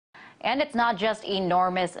And it's not just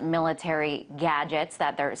enormous military gadgets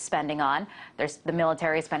that they're spending on. The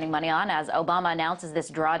military is spending money on. As Obama announces this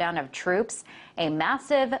drawdown of troops, a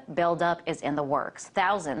massive buildup is in the works.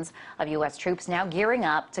 Thousands of U.S. troops now gearing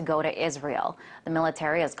up to go to Israel. The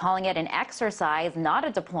military is calling it an exercise, not a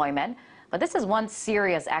deployment. But this is one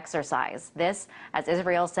serious exercise. This, as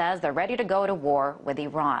Israel says, they're ready to go to war with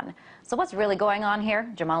Iran. So what's really going on here?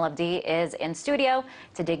 Jamal Abdi is in studio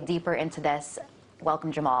to dig deeper into this.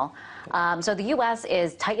 Welcome, Jamal. So the U.S.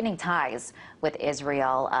 is tightening ties with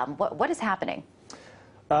Israel. What is happening?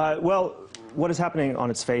 Well, what is happening on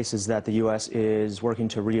its face is that the U.S. is working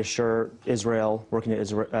to reassure Israel,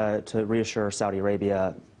 to reassure Saudi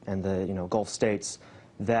Arabia and the Gulf states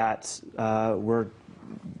that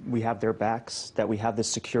we have their backs, that we have this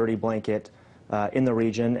security blanket in the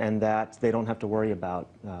region, and that they don't have to worry about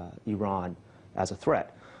Iran as a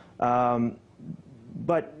threat.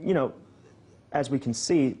 But, as we can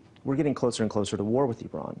see, we're getting closer and closer to war with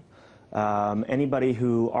Iran. Anybody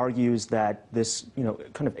who argues that this,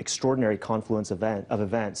 kind of extraordinary confluence of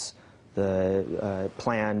events, the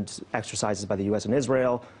planned exercises by the U.S. and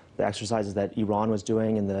Israel, the exercises that Iran was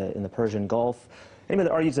doing in the Persian Gulf, anybody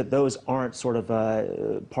that argues that those aren't sort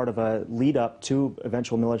of part of a lead-up to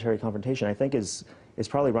eventual military confrontation, I think is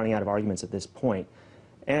probably running out of arguments at this point.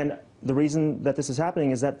 And the reason that this is happening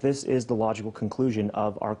is that this is the logical conclusion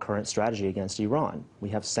of our current strategy against Iran. We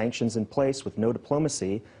have sanctions in place with no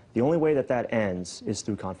diplomacy. The only way that that ends is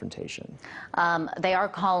through confrontation. They are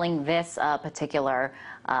calling this particular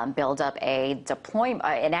buildup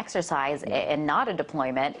an exercise and not a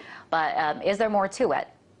deployment. But is there more to it?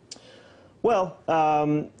 Well,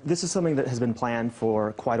 this is something that has been planned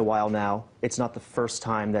for quite a while now. It's not the first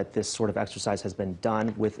time that this sort of exercise has been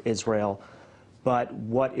done with Israel. But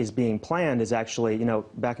what is being planned is actually,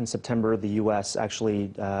 back in September, the U.S.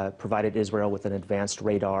 actually provided Israel with an advanced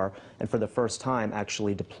radar, and for the first time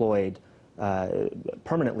actually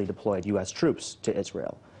permanently deployed U.S. troops to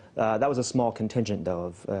Israel. That was a small contingent, though,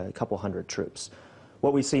 of a couple hundred troops.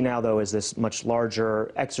 What we see now, though, is this much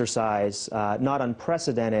larger exercise, not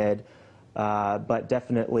unprecedented, but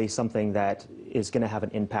definitely something that is going to have an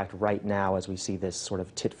impact right now as we see this sort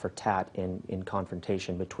of tit-for-tat in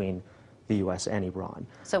confrontation between the U.S. and Iran.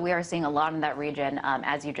 So we are seeing a lot in that region,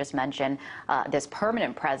 as you just mentioned, this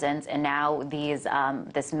permanent presence, and now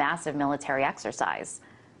this massive military exercise.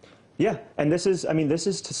 Yeah, and this is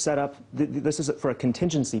to set up, this is for a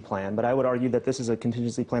contingency plan, but I would argue that this is a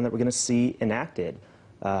contingency plan that we're going to see enacted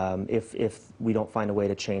if we don't find a way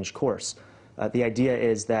to change course. The idea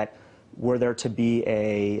is that were there to be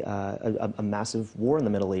a massive war in the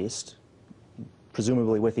Middle East,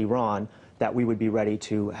 presumably with Iran, that we would be ready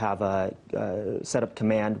to have set up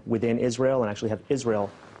command within Israel and actually have Israel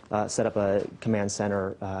set up a command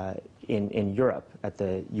center in Europe at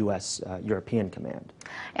the U.S. European Command.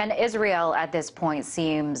 And Israel at this point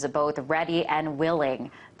seems both ready and willing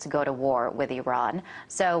to go to war with Iran.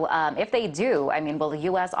 So if they do, will the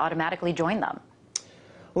U.S. automatically join them?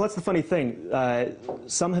 Well, that's the funny thing.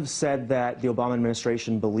 Some have said that the Obama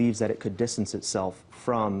administration believes that it could distance itself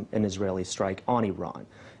from an Israeli strike on Iran.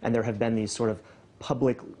 And there have been these sort of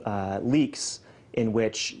public leaks in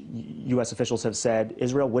which U.S. officials have said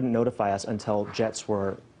Israel wouldn't notify us until jets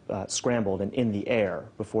were scrambled and in the air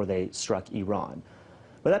before they struck Iran.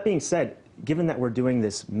 But that being said, given that we're doing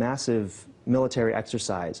this massive military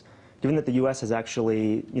exercise, given that the U.S. has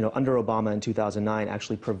actually, under Obama in 2009,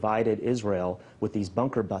 actually provided Israel with these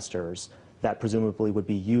bunker busters that presumably would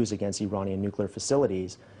be used against Iranian nuclear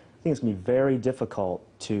facilities, I think it's going to be very difficult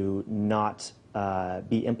to not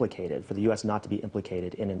be implicated, for the U.S. not to be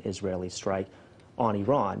implicated in an Israeli strike on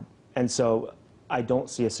Iran. And so I don't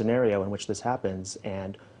see a scenario in which this happens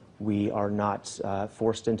and we are not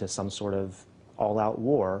forced into some sort of all-out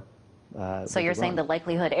war. So you're saying the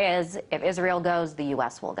likelihood is if Israel goes, the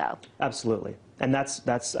U.S. will go? Absolutely. And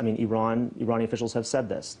Iranian officials have said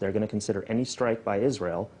this. They're going to consider any strike by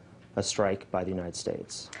Israel a strike by the United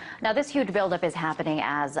States. Now, this huge buildup is happening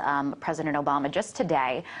as President Obama just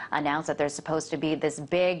today announced that there's supposed to be this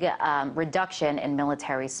big reduction in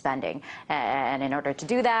military spending. And in order to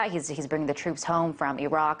do that, he's bringing the troops home from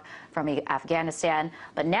Iraq, from Afghanistan.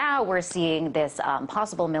 But now we're seeing this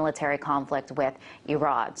possible military conflict with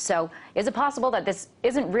Iran. So is it possible that this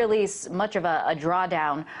isn't really much of a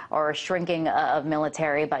drawdown or a shrinking of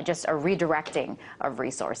military, but just a redirecting of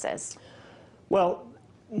resources? Well,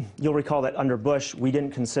 you'll recall that under Bush, we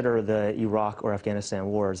didn't consider the Iraq or Afghanistan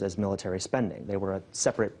wars as military spending. They were a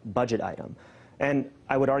separate budget item. And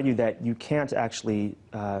I would argue that you can't actually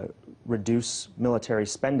reduce military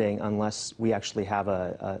spending unless we actually have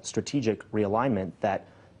a strategic realignment that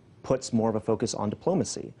puts more of a focus on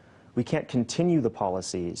diplomacy. We can't continue the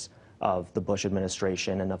policies of the Bush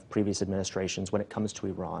administration and of previous administrations when it comes to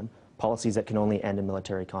Iran, policies that can only end in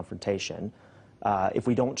military confrontation. If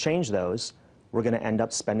we don't change those, we're going to end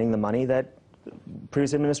up spending the money that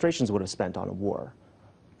previous administrations would have spent on a war.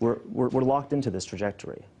 We're locked into this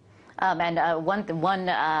trajectory. One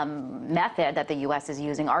method that the U.S. is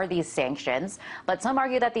using are these sanctions, but some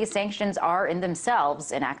argue that these sanctions are in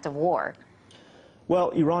themselves an act of war.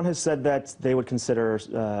 Well, Iran has said that they would consider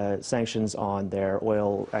sanctions on their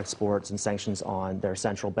oil exports and sanctions on their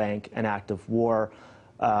central bank an act of war.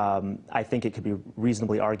 I think it could be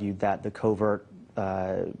reasonably argued that the covert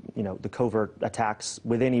attacks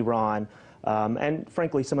within Iran, and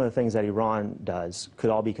frankly, some of the things that Iran does could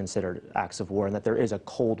all be considered acts of war, and that there is a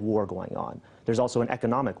Cold War going on. There's also an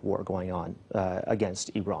economic war going on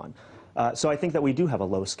against Iran. So I think that we do have a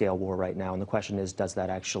low-scale war right now, and the question is, does that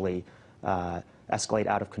actually escalate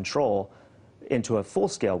out of control into a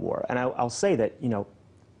full-scale war? And I'll say that,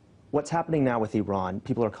 what's happening now with Iran,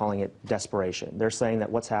 people are calling it desperation. They're saying that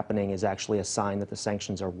what's happening is actually a sign that the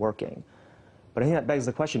sanctions are working. But I think that begs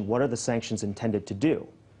the question, what are the sanctions intended to do?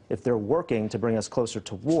 If they're working to bring us closer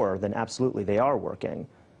to war, then absolutely they are working.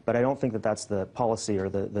 But I don't think that that's the policy or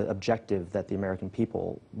the objective that the American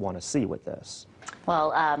people want to see with this.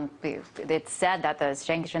 Well, it's said that the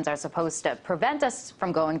sanctions are supposed to prevent us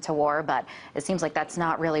from going to war, but it seems like that's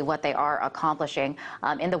not really what they are accomplishing.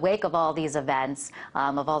 In the wake of all these events,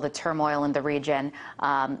 of all the turmoil in the region,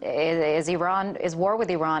 is war with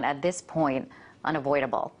Iran at this point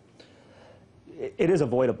unavoidable? It is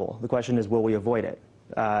avoidable. The question is, will we avoid it?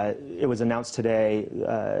 It was announced today,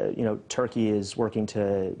 Turkey is working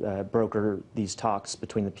to broker these talks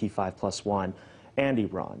between the P5+1 and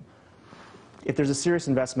Iran. If there's a serious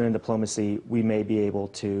investment in diplomacy, we may be able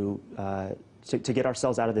to get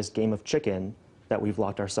ourselves out of this game of chicken that we've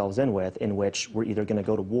locked ourselves in with, in which we're either going to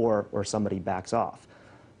go to war or somebody backs off.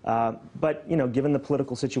 But, given the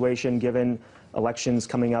political situation, given elections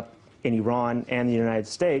coming up in Iran and the United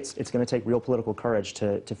States, it's going to take real political courage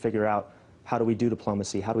to figure out, how do we do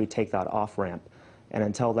diplomacy? How do we take that off-ramp? And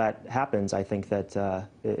until that happens, I think that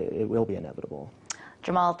it will be inevitable.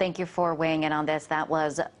 Jamal, thank you for weighing in on this. That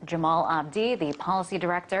was Jamal Abdi, the Policy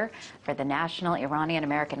Director for the National Iranian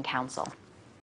American Council.